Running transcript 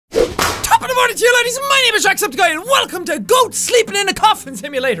morning to you ladies, my name is Jacksepticeye and welcome to Goat Sleeping in a Coffin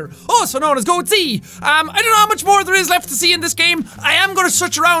Simulator, also known as GoatZ. I don't know how much more there is left to see in this game. I am going to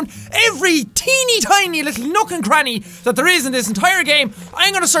search around every teeny tiny little nook and cranny that there is in this entire game.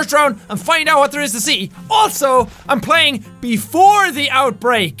 I'm going to search around and find out what there is to see. Also, I'm playing before the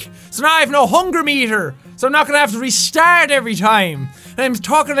outbreak, so now I have no hunger meter, so I'm not going to have to restart every time. And I'm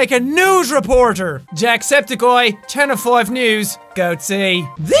talking like a news reporter. Jacksepticeye, Channel 5 News,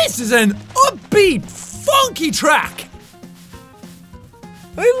 GoatZ. This is an upbeat, funky track.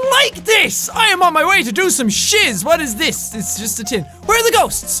 I like this. I am on my way to do some shiz. What is this? It's just a tin. Where are the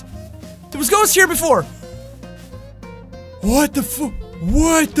ghosts? There was ghosts here before. What the fuck?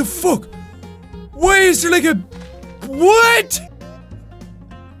 What the fuck? Why is there like a... What?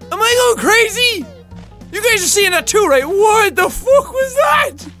 Am I going crazy? You guys are seeing that too, right? What the fuck was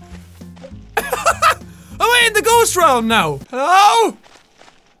that? Am I in the ghost realm now? Hello?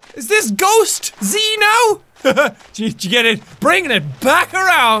 Is this GoatZ now? Did you get it? Bringing it back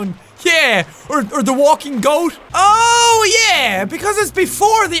around. Yeah. Or the walking goat. Oh yeah, because it's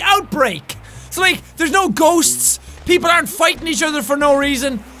before the outbreak. So like, there's no ghosts. People aren't fighting each other for no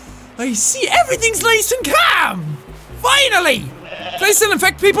reason. I see, everything's nice and calm. Finally. Can I still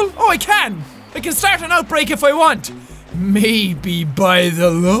infect people? Oh, I can. I can start an outbreak if I want. Maybe by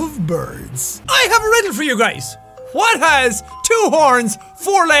the lovebirds. I have a riddle for you guys. What has 2 horns,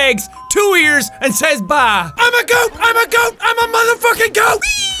 4 legs, 2 ears, and says ba? I'm a goat! I'm a goat! I'm a motherfucking goat!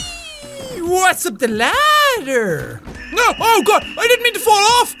 Whee! What's up the ladder? No! Oh god! I didn't mean to fall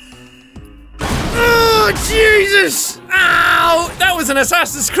off! Oh Jesus! Ow! That was an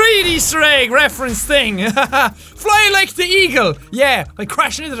Assassin's Creed Easter egg reference thing. Fly like the eagle. Yeah, like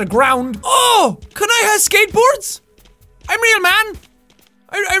crashing into the ground. Oh! Can I have skateboards? I'm real, man.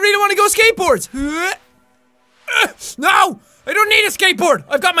 I really want to go skateboards. No! I don't need a skateboard.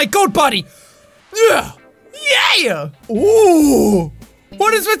 I've got my goat body. Yeah! Ooh!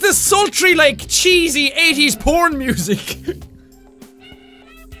 What is with this sultry, like, cheesy 80s porn music?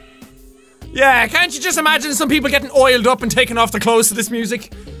 Yeah, can't you just imagine some people getting oiled up and taking off their clothes to this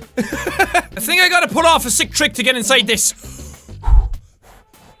music? I think I gotta pull off a sick trick to get inside this.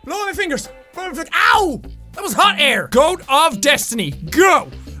 Blow my fingers. Blow my fingers. Ow! That was hot air. Goat of Destiny. Go!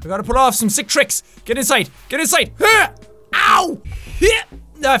 I gotta pull off some sick tricks. Get inside. Get inside. Ow!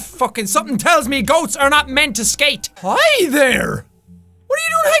 Fucking something tells me goats are not meant to skate. Hi there! What are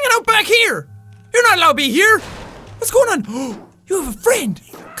you doing hanging out back here? You're not allowed to be here. What's going on? You have a friend.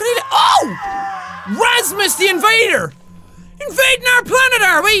 Can I Oh! Rasmus the Invader! Invading our planet,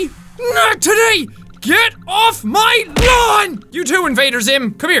 are we? Not today! Get off my lawn! You too, Invader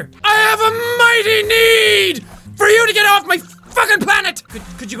Zim. Come here. I have a mighty need for you to get off my fucking planet!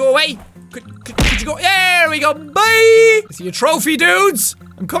 Could you go away? Could you go? There we go. Bye! I see a trophy, dudes.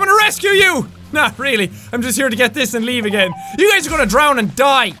 I'm coming to rescue you. Not really. I'm just here to get this and leave again. You guys are gonna drown and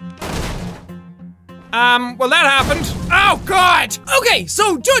die. Well that happened. Oh god! Okay,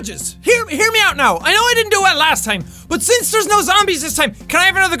 so judges, hear me out now. I know I didn't do well last time, but since there's no zombies this time, can I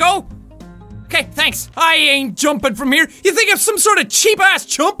have another go? Okay, thanks. I ain't jumping from here. You think I'm some sort of cheap-ass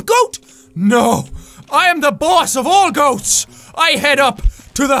chump goat? No, I am the boss of all goats. I head up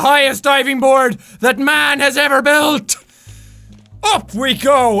to the highest diving board that man has ever built. Up we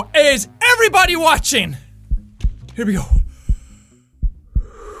go. Is everybody watching? Here we go.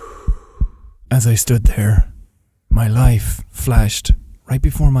 As I stood there, my life flashed right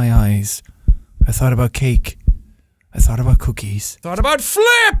before my eyes. I thought about cake. I thought about cookies. Thought about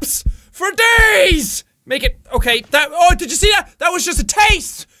flips for days! Make it, okay, oh, did you see that? That was just a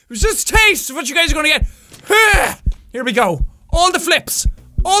taste! It was just a taste of what you guys are gonna get. Here we go. All the flips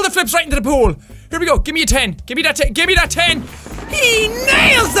right into the pool. Here we go, give me a 10. Give me that 10, give me that 10. He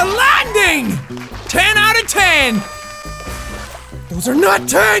nails the landing! 10 out of 10. Those are not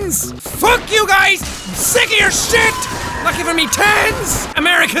 10s! Fuck you guys! I'm sick of your shit! Not giving me 10s!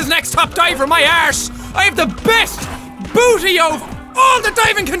 America's Next Top Diver, my arse! I have the best booty of all the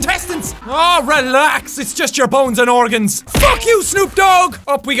diving contestants! Oh, relax, it's just your bones and organs. Fuck you, Snoop Dogg!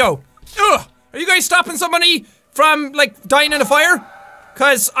 Up we go. Ugh! Are you guys stopping somebody from, like, dying in a fire?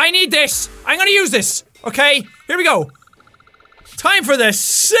 Cause I need this. I'm gonna use this. Okay, here we go. Time for the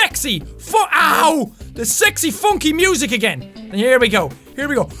sexy, ow! The sexy, funky music again. And here we go. Here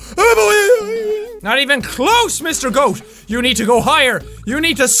we go. Not even close, Mr. Goat. You need to go higher. You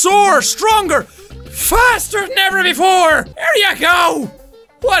need to soar stronger. Faster than ever before. There you go.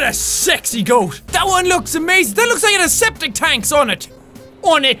 What a sexy goat. That one looks amazing. That looks like it has septic tanks on it.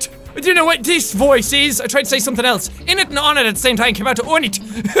 On it. Do you know what this voice is? I tried to say something else. In it and on it at the same time came out to on it.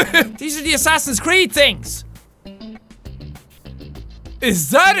 These are the Assassin's Creed things.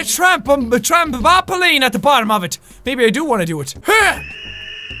 Is that a trampoline at the bottom of it? Maybe I do want to do it.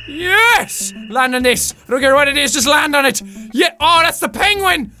 Yes! Land on this. I don't care what it is, just land on it. Yeah. Oh, that's the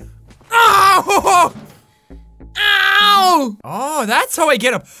penguin. Ow! Ow! Oh, that's how I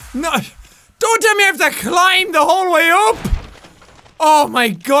get up. No, don't tell me I have to climb the whole way up. Oh my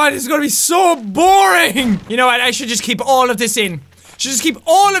god, it's gonna be so boring. You know what? I should just keep all of this in. Should just keep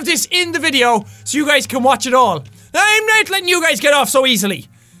all of this in the video so you guys can watch it all. I'm not letting you guys get off so easily.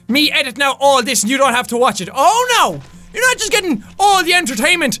 Me editing out all this and you don't have to watch it. Oh no! You're not just getting all the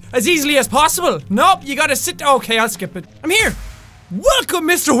entertainment as easily as possible. Nope, you gotta sit. Okay, I'll skip it. I'm here. Welcome,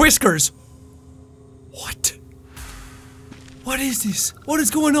 Mr. Whiskers. What? What is this? What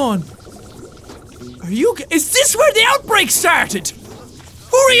is going on? Are you? Is this where the outbreak started?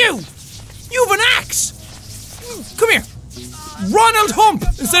 Who are you? You have an axe. Come here. Ronald Hump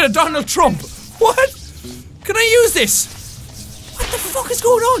instead of Donald Trump. What? Can I use this? What the fuck is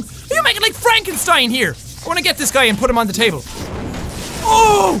going on? Are you making like Frankenstein here? I want to get this guy and put him on the table.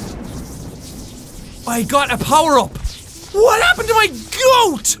 Oh! I got a power-up. What happened to my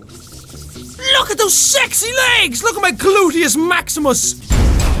goat? Look at those sexy legs! Look at my gluteus maximus!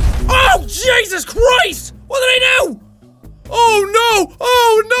 Oh, Jesus Christ! What did I do? Oh no!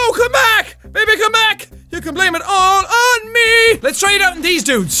 Oh no! Come back! Baby, come back! You can blame it all on me! Let's try it out in these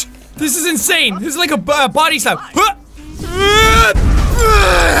dudes. This is insane. This is like a body slap.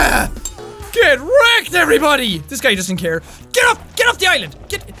 Get wrecked, everybody! This guy doesn't care. Get off the island!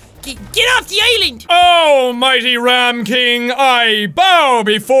 Get off the island! Oh, mighty Ram King, I bow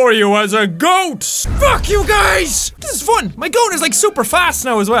before you as a goat! Fuck you guys! This is fun! My goat is like super fast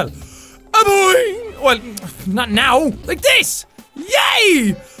now as well. Boy! Well, not now. Like this!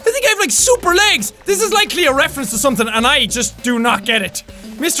 Yay! I think I have like super legs! This is likely a reference to something and I just do not get it.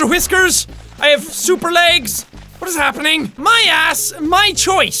 Mr. Whiskers, I have super legs. What is happening? My ass, my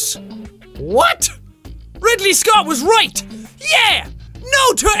choice. What? Ridley Scott was right! Yeah!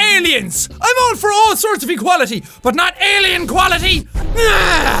 No to aliens! I'm all for all sorts of equality, but not alien quality!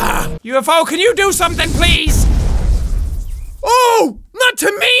 Ah! UFO, can you do something, please? Oh! Not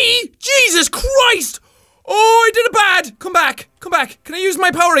to me! Jesus Christ! Oh, I did it bad! Come back, come back. Can I use my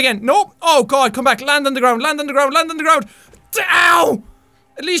power again? Nope. Oh god, come back. Land on the ground, land on the ground, land on the ground. Ow!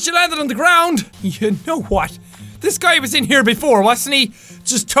 At least you landed on the ground. You know what? This guy was in here before, wasn't he?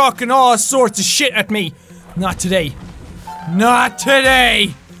 Just talking all sorts of shit at me. Not today. Not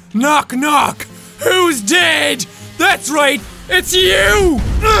today. Knock knock. Who's dead? That's right. It's you.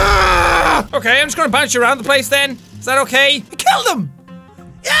 Ah! Okay, I'm just gonna bounce you around the place then. Is that okay? I killed him.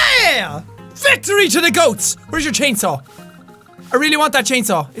 Yeah! Victory to the goats. Where's your chainsaw? I really want that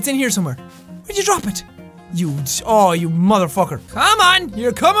chainsaw. It's in here somewhere. Where'd you drop it? You motherfucker. Come on,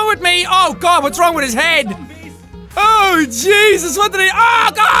 you're coming with me. Oh god, what's wrong with his head? Oh Jesus, what did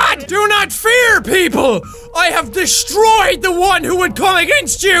oh god! Do not fear, people! I have destroyed the one who would come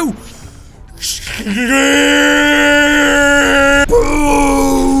against you!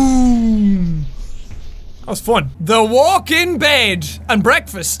 Boom! That was fun. The walk-in bed and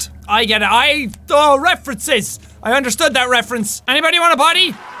breakfast. I get it. References. I understood that reference. Anybody want a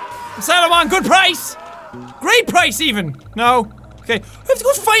body? Sell them on good price. Great price even. No? Okay. I have to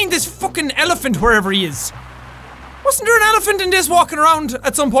go find this fucking elephant wherever he is. Wasn't there an elephant in this walking around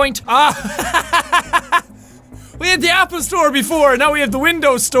at some point? Ah. We had the Apple store before, now we have the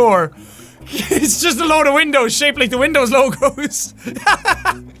Windows store. It's just a load of windows shaped like the Windows logos.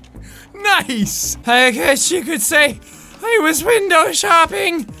 Nice. I guess you could say I was window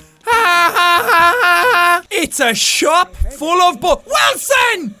shopping. It's a shop full of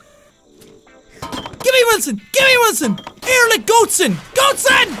Wilson! Give me Wilson! Give me Wilson! Here, like GoatZ!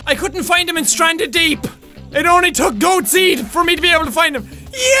 GoatZ! I couldn't find him in Stranded Deep. It only took GoatZ for me to be able to find him.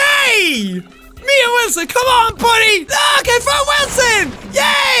 Yay! Me and Wilson, come on, buddy! Look, I found Wilson!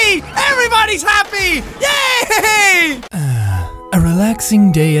 Yay! Everybody's happy! Yay! A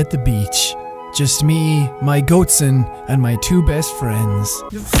relaxing day at the beach. Just me, my GoatZ, and my two best friends.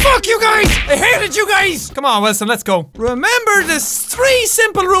 Fuck you guys! I hated you guys! Come on, Wilson, let's go. Remember the 3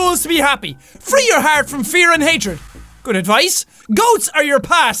 simple rules to be happy. Free your heart from fear and hatred. Good advice. Goats are your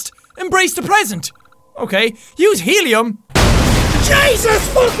past. Embrace the present. Okay, use helium. Jesus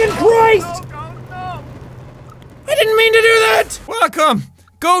fucking Christ! I didn't mean to do that! Welcome.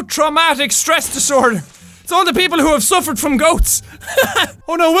 Goat traumatic stress disorder. It's all the people who have suffered from goats.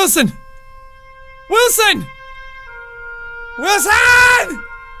 Oh no, Wilson! Wilson! Wilson!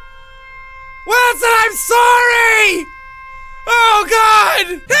 Wilson, I'm sorry! Oh god!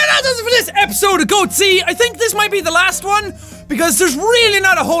 And that does it for this episode of GoatZ. I think this might be the last one, because there's really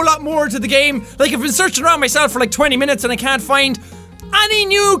not a whole lot more to the game. Like, I've been searching around myself for like 20 minutes and I can't find any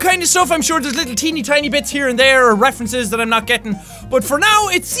new kind of stuff. I'm sure there's little teeny tiny bits here and there or references that I'm not getting. But for now,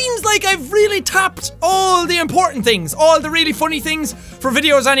 it seems like I've really tapped all the important things, all the really funny things for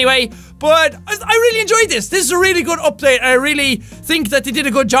videos anyway. But I really enjoyed this. This is a really good update. I really think that they did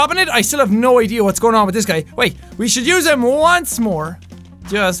a good job on it. I still have no idea what's going on with this guy. Wait, we should use him once more.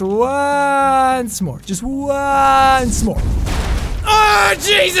 Just once more. Just once more. Oh,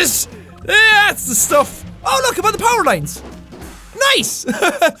 Jesus! That's the stuff. Oh, look, about the power lines. Nice!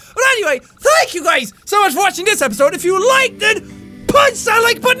 But anyway, thank you guys so much for watching this episode. If you liked it, punch that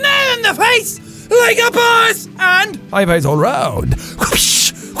like button in the face like a boss, and high fives all around.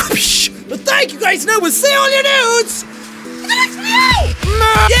 Whoosh, whoosh. But thank you guys, now we'll see all your nudes in the next video!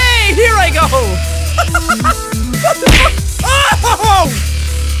 Yay, here I go! Oh!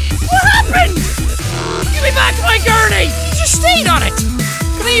 What happened? Give me back my gurney! You just stayed on it!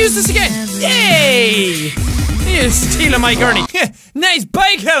 Can I use this again? Yay! You're stealing my gurney. Nice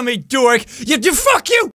bike helmet, dork! You fuck you!